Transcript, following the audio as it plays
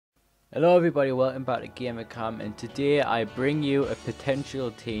Hello everybody, welcome back to GamerCam, and today I bring you a potential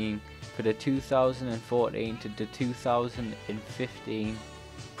team for the 2014 to the 2015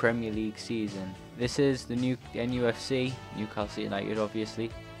 Premier League season. This is the new NUFC, Newcastle United obviously,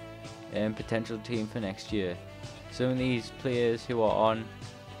 and potential team for next year. Some of these players who are on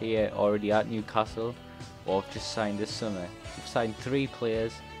here already at Newcastle or have just signed this summer. We've signed 3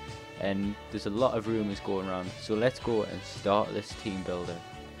 players and there's a lot of rumours going around, so let's go and start this team builder.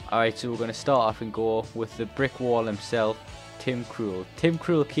 Alright, so we're going to start off and go with the brick wall himself, Tim Krul. Tim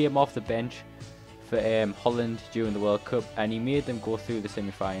Krul came off the bench for Holland during the World Cup, and he made them go through the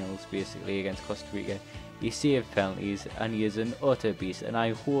semi-finals basically against Costa Rica. He saved penalties and he is an utter beast, and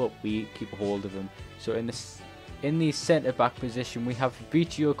I hope we keep a hold of him. So in the centre-back position we have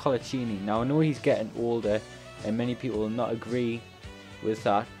Fabrizio Colacini. Now I know he's getting older and many people will not agree with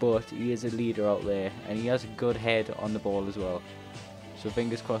that, but he is a leader out there and he has a good head on the ball as well. So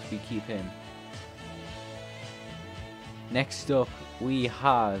fingers crossed we keep him. Next up we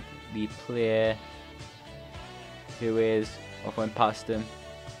have the player who is, I went past him.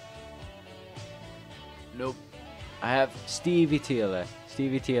 Nope. I have Stevie Taylor.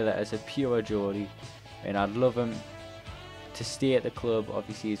 Stevie Taylor is a pure Geordie and I'd love him to stay at the club.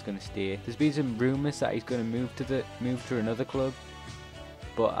 Obviously he's going to stay. There's been some rumours that he's going to move to another club,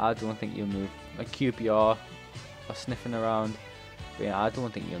 but I don't think he'll move. Like QPR are sniffing around. But yeah, I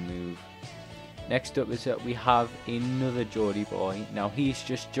don't think he'll move. Next up is that we have another Geordie boy. Now he's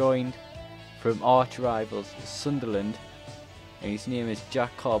just joined from arch rivals Sunderland, and his name is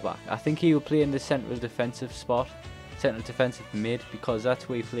Jack Carbach. I think he will play in the central defensive spot, central defensive mid, because that's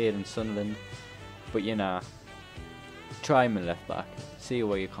where he played in Sunderland. But you know, try him in left back, see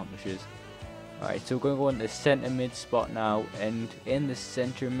what he accomplishes. Alright, so we're going to go into the centre mid spot now, and in the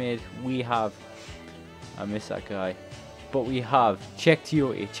centre mid we have, I miss that guy, but we have Czech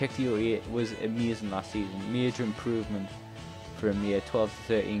Tiote. Czech Tiote was amazing last season, major improvement from the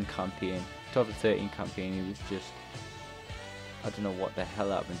 12-13 campaign. 12-13 campaign, he was just, I don't know what the hell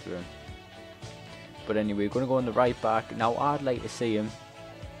happened to him. But anyway, we're going to go on the right back. Now I'd like to see him,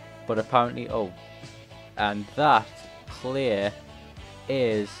 but apparently, and that player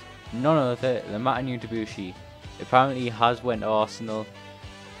is none other than Matthew Debussy. Apparently he has went to Arsenal,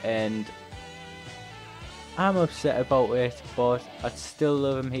 and I'm upset about it, but I'd still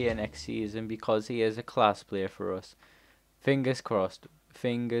love him here next season because he is a class player for us. Fingers crossed.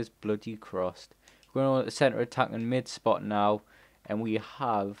 Fingers bloody crossed. We're going to the centre attack and mid spot now, and we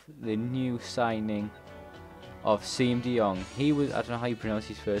have the new signing of Siem de Jong. He was, I don't know how you pronounce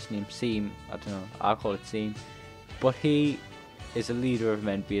his first name, Siem, I don't know, I'll call it Siem. But he is a leader of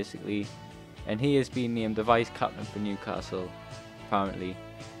men basically, and he has been named the vice captain for Newcastle apparently.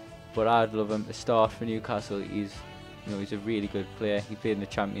 But I'd love him to start for Newcastle. He's a really good player. He played in the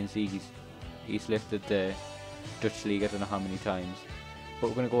Champions League. He's lifted the Dutch league I don't know how many times. But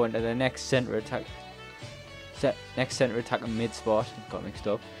we're going to go into the next centre attack. Next centre attack and mid spot. Got mixed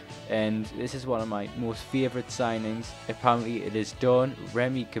up. And this is one of my most favourite signings. Apparently it is done.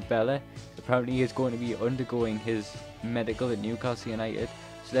 Remy Cabella. Apparently he is going to be undergoing his medical at Newcastle United.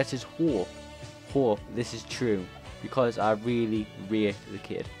 So let's just hope this is true, because I really rate the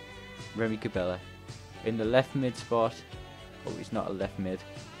kid. Remy Cabella. In the left mid spot. Oh, he's not a left mid.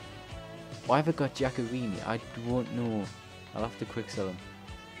 Why have I got Giaccherini? I don't know. I'll have to quick sell him.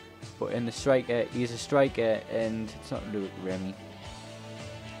 But in the striker, he's a striker, and it's not Remy.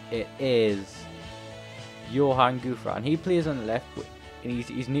 It is Johan Gouffran. He plays on the left, and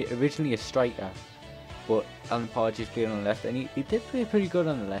he's originally a striker. But Alan Partridge played on the left, and he did play pretty good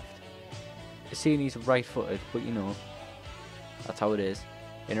on the left. Seeing he's right-footed, but you know, that's how it is.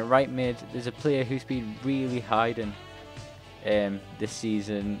 In a right mid, there's a player who's been really hiding this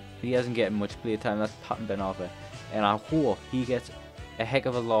season. He hasn't getting much play time. That's Patton Ben Arthur, and I hope he gets a heck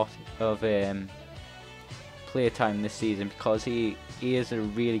of a lot of play time this season, because he is a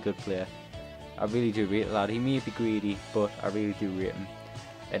really good player. I really do rate the lad. He may be greedy, but I really do rate him.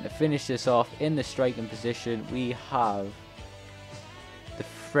 And to finish this off, in the striking position, we have the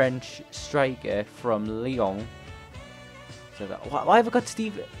French striker from Lyon. So why have I got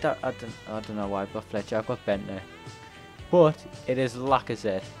Steve? I don't know why I've got Fletcher. I've got Bentner, but it is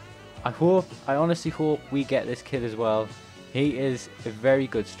Lacazette. I honestly hope we get this kid as well. He is a very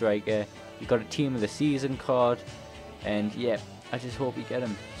good striker. He got a team of the season card, and yeah, I just hope we get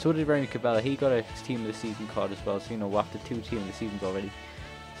him. So did Remy Cabella. He got a team of the season card as well. So you know, after 2 team of the seasons already.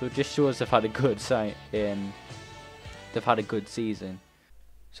 So it just shows they've had a good they've had a good season.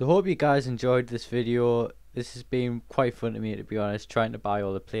 So hope you guys enjoyed this video. This has been quite fun to me, to be honest, trying to buy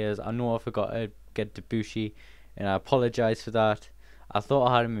all the players. I know I forgot to get Debussy, and I apologise for that. I thought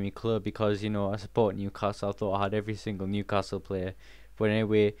I had him in my club because, you know, I support Newcastle. I thought I had every single Newcastle player. But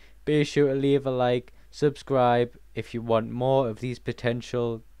anyway, be sure to leave a like, subscribe if you want more of these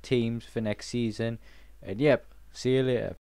potential teams for next season. And yep, see you later.